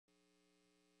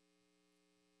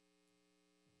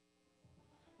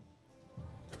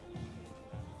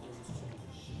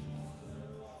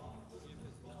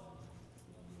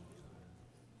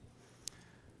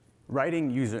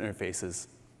Writing user interfaces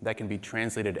that can be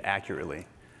translated accurately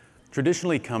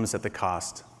traditionally comes at the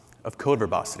cost of code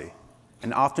verbosity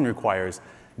and often requires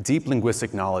deep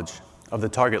linguistic knowledge of the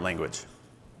target language.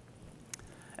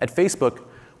 At Facebook,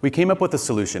 we came up with a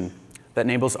solution that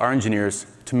enables our engineers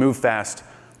to move fast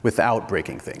without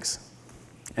breaking things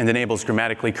and enables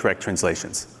grammatically correct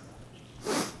translations.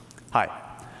 Hi,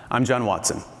 I'm John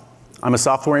Watson. I'm a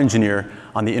software engineer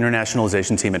on the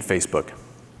internationalization team at Facebook.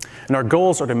 And our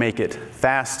goals are to make it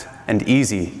fast and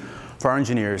easy for our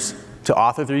engineers to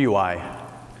author their UI,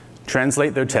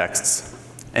 translate their texts,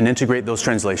 and integrate those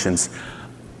translations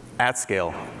at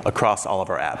scale across all of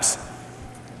our apps.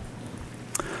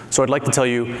 So I'd like to tell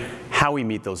you how we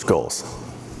meet those goals.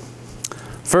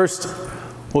 First,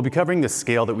 we'll be covering the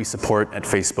scale that we support at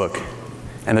Facebook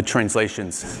and the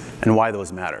translations and why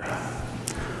those matter.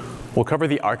 We'll cover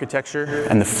the architecture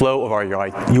and the flow of our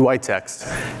UI text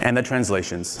and the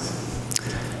translations.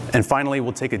 And finally,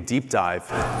 we'll take a deep dive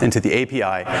into the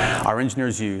API our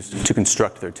engineers use to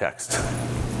construct their text.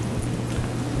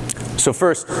 So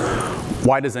first,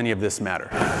 why does any of this matter?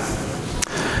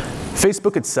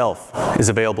 Facebook itself is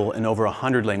available in over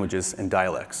 100 languages and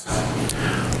dialects.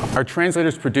 Our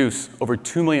translators produce over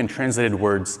 2 million translated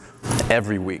words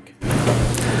every week,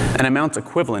 an amount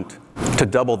equivalent to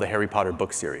double the Harry Potter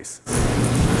book series.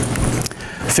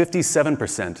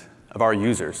 57% of our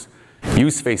users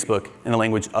use Facebook in a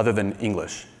language other than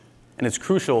English, and it's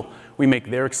crucial we make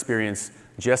their experience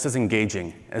just as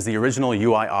engaging as the original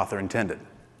UI author intended.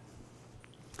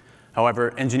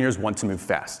 However, engineers want to move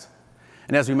fast.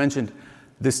 And as we mentioned,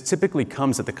 this typically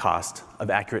comes at the cost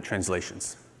of accurate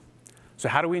translations. So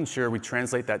how do we ensure we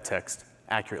translate that text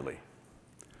accurately?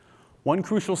 One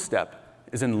crucial step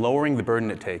is in lowering the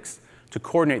burden it takes to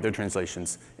coordinate their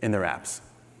translations in their apps.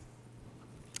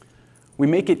 We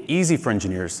make it easy for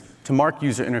engineers to mark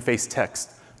user interface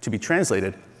text to be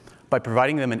translated by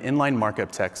providing them an inline markup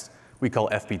text we call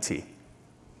FBT.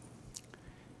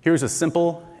 Here's a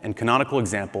simple and canonical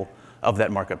example of that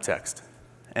markup text.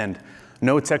 And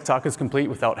no tech talk is complete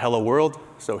without hello world,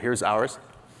 so here's ours.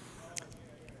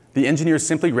 The engineer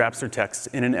simply wraps their text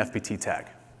in an FBT tag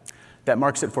that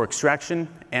marks it for extraction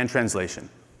and translation.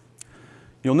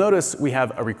 You'll notice we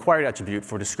have a required attribute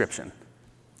for description.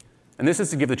 And this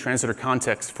is to give the translator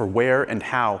context for where and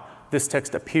how this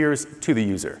text appears to the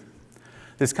user.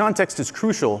 This context is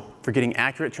crucial for getting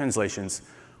accurate translations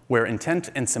where intent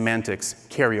and semantics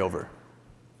carry over.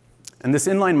 And this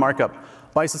inline markup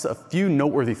buys us a few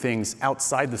noteworthy things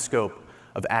outside the scope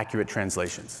of accurate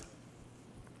translations.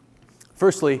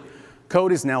 Firstly,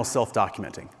 code is now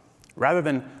self-documenting. Rather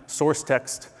than source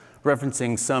text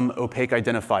referencing some opaque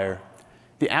identifier,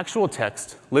 the actual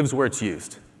text lives where it's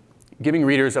used, giving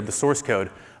readers of the source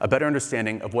code a better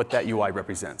understanding of what that UI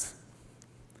represents.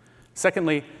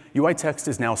 Secondly, UI text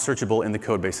is now searchable in the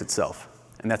code base itself,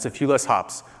 and that's a few less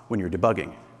hops when you're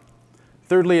debugging.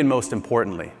 Thirdly, and most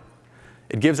importantly,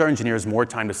 it gives our engineers more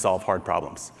time to solve hard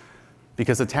problems,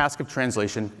 because the task of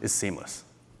translation is seamless.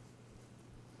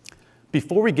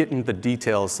 Before we get into the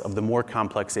details of the more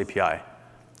complex API,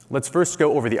 let's first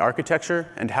go over the architecture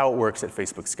and how it works at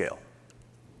Facebook scale.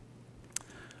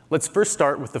 Let's first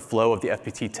start with the flow of the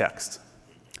FBT text.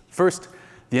 First,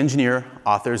 the engineer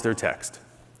authors their text.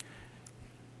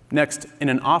 Next, in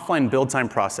an offline build time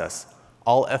process,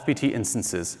 all FBT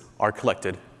instances are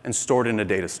collected and stored in a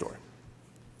data store.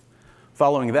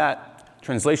 Following that,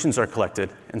 translations are collected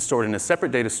and stored in a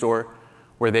separate data store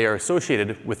where they are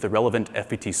associated with the relevant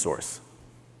FBT source.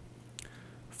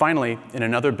 Finally, in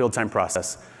another build time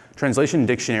process, translation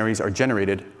dictionaries are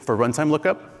generated for runtime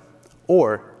lookup,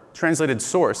 or translated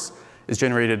source is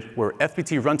generated where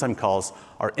FBT runtime calls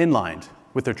are inlined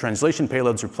with their translation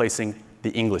payloads replacing the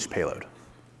English payload.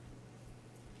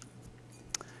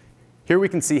 Here we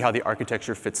can see how the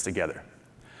architecture fits together.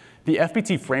 The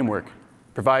FBT framework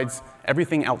provides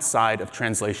everything outside of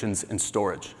translations and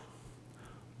storage.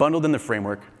 Bundled in the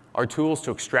framework are tools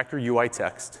to extract your UI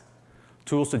text,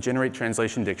 tools to generate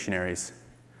translation dictionaries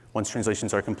once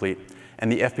translations are complete,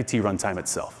 and the FBT runtime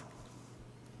itself.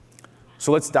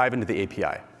 So let's dive into the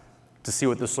API to see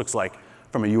what this looks like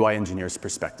from a UI engineer's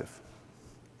perspective.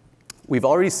 We've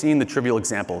already seen the trivial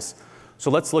examples, so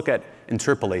let's look at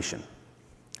interpolation.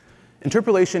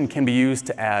 Interpolation can be used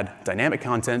to add dynamic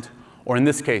content, or in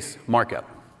this case, markup.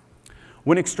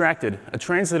 When extracted, a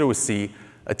translator will see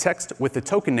a text with the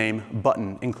token name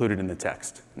button included in the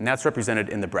text, and that's represented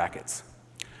in the brackets.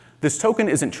 This token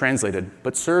isn't translated,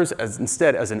 but serves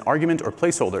instead as an argument or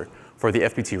placeholder for the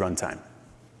FBT runtime.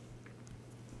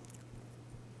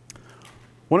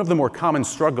 One of the more common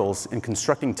struggles in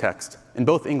constructing text in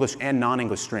both English and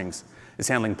non-English strings is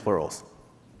handling plurals.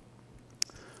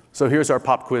 So here's our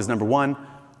pop quiz number 1.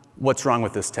 What's wrong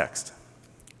with this text?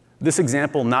 This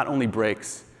example not only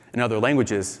breaks in other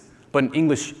languages, but in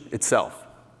English itself.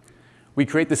 We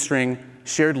create the string,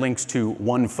 shared links to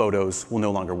one photos will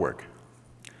no longer work.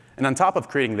 And on top of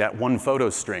creating that one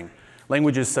photos string,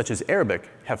 languages such as Arabic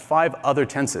have 5 other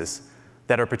tenses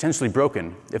that are potentially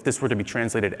broken if this were to be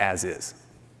translated as is.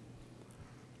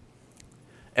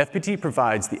 FBT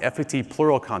provides the FBT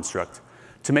plural construct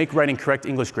to make writing correct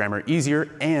English grammar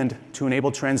easier and to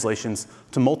enable translations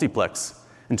to multiplex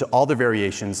into all the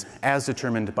variations as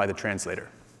determined by the translator.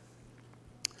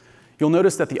 You'll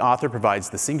notice that the author provides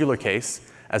the singular case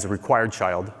as a required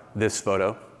child, this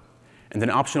photo, and an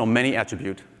optional many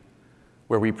attribute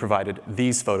where we provided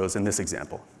these photos in this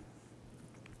example.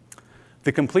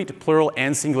 The complete plural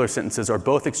and singular sentences are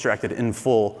both extracted in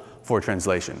full for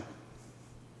translation.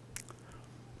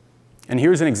 And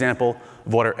here's an example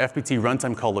of what our FBT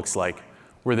runtime call looks like,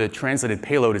 where the translated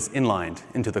payload is inlined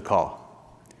into the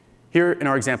call. Here in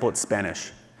our example, it's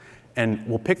Spanish, and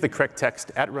we'll pick the correct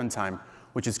text at runtime,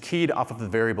 which is keyed off of the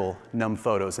variable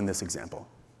num_photos in this example.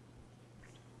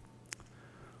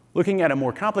 Looking at a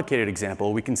more complicated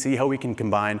example, we can see how we can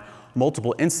combine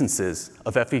multiple instances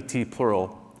of FBT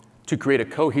plural to create a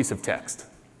cohesive text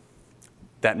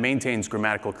that maintains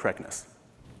grammatical correctness.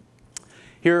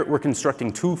 Here, we're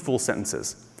constructing 2 full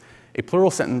sentences. A plural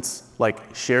sentence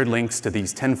like shared links to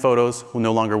these 10 photos will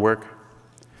no longer work,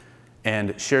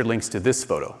 and shared links to this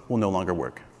photo will no longer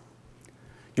work.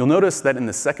 You'll notice that in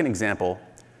the second example,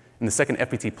 in the second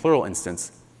FBT plural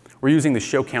instance, we're using the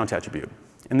show count attribute.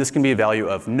 And this can be a value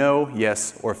of no,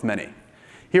 yes, or if many.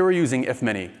 Here we're using if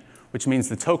many, which means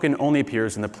the token only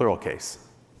appears in the plural case.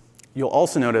 You'll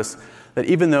also notice that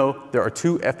even though there are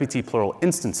 2 FBT plural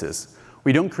instances,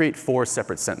 we don't create 4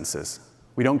 separate sentences.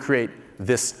 We don't create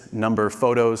this number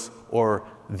photos or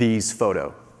these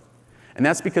photo. And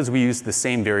that's because we use the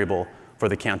same variable for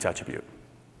the count attribute.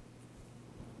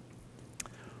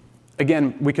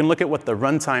 Again, we can look at what the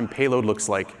runtime payload looks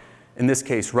like, in this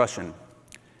case, Russian.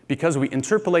 Because we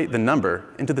interpolate the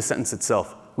number into the sentence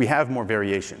itself, we have more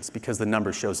variations because the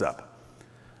number shows up.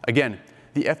 Again,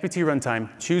 the FBT runtime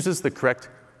chooses the correct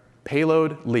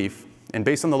payload leaf, and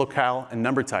based on the locale and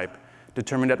number type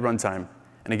determined at runtime,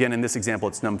 and again, in this example,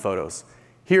 it's num_photos.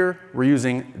 Here, we're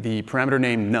using the parameter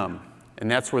name num, and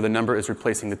that's where the number is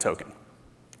replacing the token.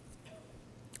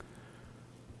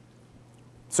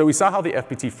 So we saw how the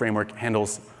FBT framework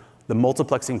handles the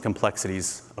multiplexing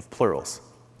complexities of plurals.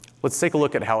 Let's take a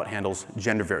look at how it handles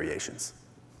gender variations.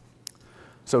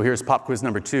 So here's pop quiz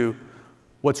number 2.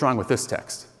 What's wrong with this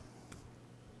text?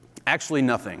 Actually,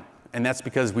 nothing, and that's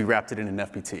because we wrapped it in an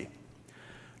FBT.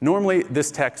 Normally, this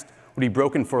text would be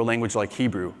broken for a language like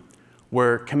Hebrew,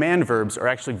 where command verbs are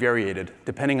actually variated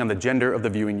depending on the gender of the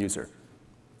viewing user.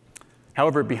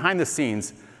 However, behind the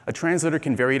scenes, a translator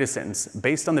can variate a sentence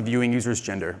based on the viewing user's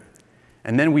gender,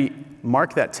 and then we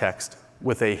mark that text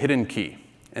with a hidden key.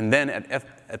 And then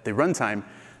at the runtime,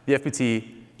 the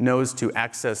FBT knows to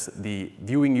access the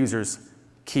viewing user's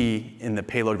key in the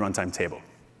payload runtime table.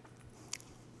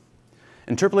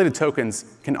 Interpolated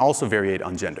tokens can also variate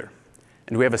on gender.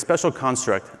 And we have a special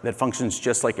construct that functions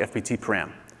just like FBT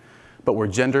param, but where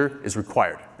gender is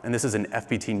required. And this is an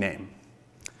FBT name.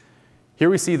 Here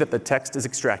we see that the text is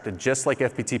extracted just like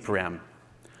FBT param,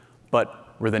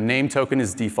 but where the name token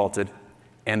is defaulted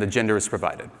and the gender is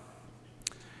provided.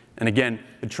 And again,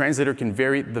 the translator can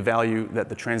vary the value that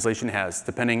the translation has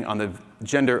depending on the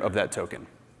gender of that token,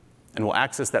 and will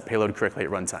access that payload correctly at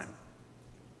runtime.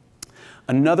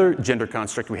 Another gender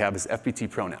construct we have is FBT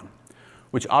pronoun,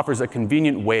 which offers a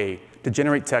convenient way to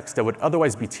generate text that would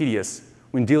otherwise be tedious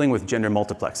when dealing with gender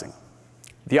multiplexing.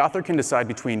 The author can decide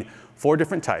between 4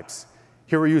 different types.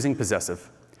 Here we're using possessive,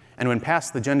 and when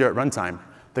passed the gender at runtime,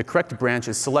 the correct branch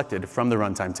is selected from the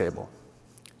runtime table.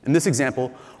 In this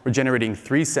example, we're generating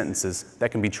 3 sentences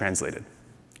that can be translated.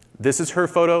 This is her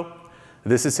photo,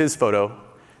 this is his photo,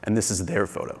 and this is their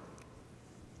photo.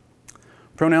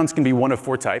 Pronouns can be one of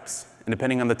 4 types, and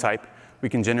depending on the type, we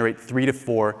can generate 3 to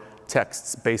 4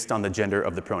 texts based on the gender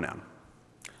of the pronoun: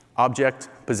 object,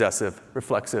 possessive,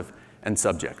 reflexive, and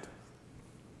subject.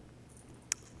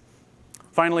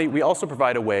 Finally, we also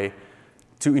provide a way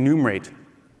to enumerate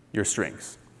your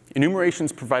strings.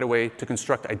 Enumerations provide a way to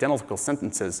construct identical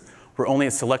sentences where only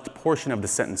a select portion of the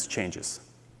sentence changes.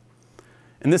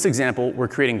 In this example, we're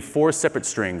creating 4 separate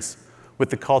strings with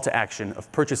the call to action of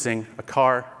purchasing a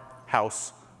car,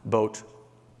 house, boat,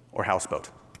 or houseboat.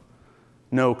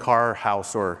 No car,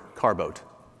 house, or car boat.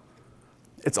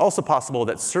 It's also possible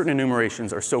that certain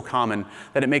enumerations are so common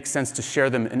that it makes sense to share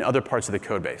them in other parts of the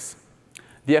code base.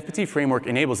 The FBT framework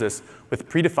enables this with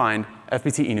predefined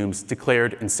FBT enums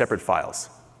declared in separate files.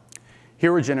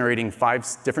 Here we're generating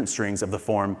 5 different strings of the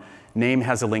form name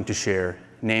has a link to share,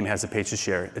 name has a page to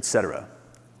share, etc.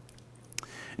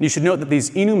 And you should note that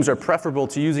these enums are preferable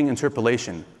to using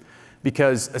interpolation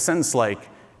because a sentence like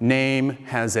name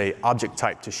has a object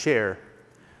type to share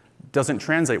doesn't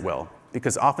translate well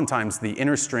because oftentimes the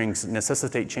inner strings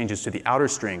necessitate changes to the outer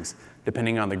strings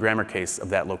depending on the grammar case of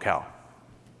that locale.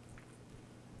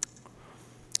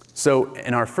 So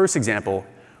in our first example,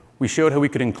 we showed how we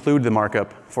could include the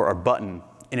markup for our button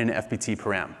in an FBT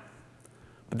param.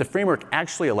 But the framework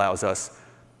actually allows us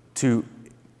to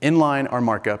inline our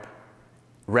markup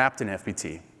wrapped in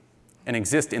FBT and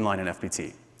exist inline in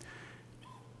FBT.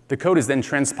 The code is then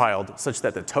transpiled such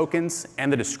that the tokens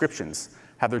and the descriptions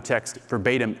have their text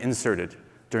verbatim inserted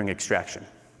during extraction.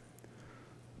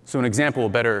 So an example will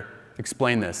better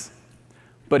explain this.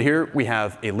 But here we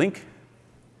have a link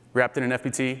wrapped in an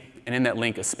FBT, and in that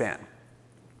link a span.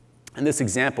 And this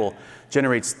example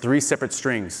generates 3 separate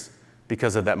strings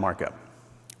because of that markup.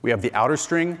 We have the outer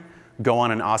string, go on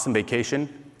an awesome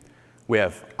vacation. We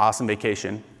have awesome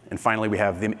vacation. And finally, we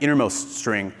have the innermost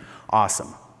string,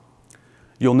 awesome.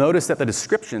 You'll notice that the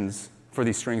descriptions for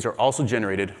these strings are also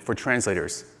generated for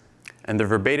translators, and they're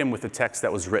verbatim with the text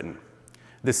that was written.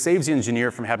 This saves the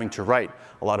engineer from having to write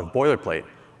a lot of boilerplate,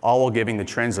 all while giving the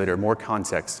translator more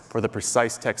context for the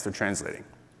precise text they're translating.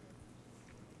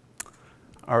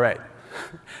 All right,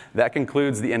 that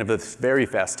concludes the end of this very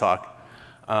fast talk.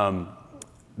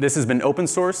 This has been open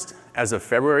sourced as of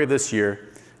February of this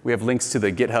year. We have links to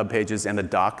the GitHub pages and the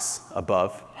docs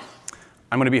above.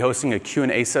 I'm going to be hosting a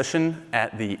Q&A session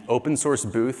at the open source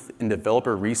booth in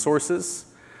developer resources.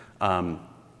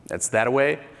 That's that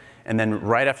away. And then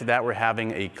right after that, we're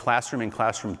having a classroom in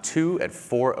Classroom 2 at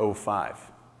 4:05.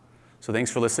 So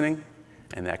thanks for listening,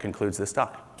 and that concludes this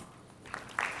talk.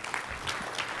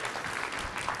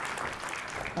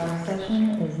 Our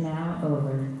session is now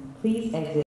over. Please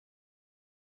exit.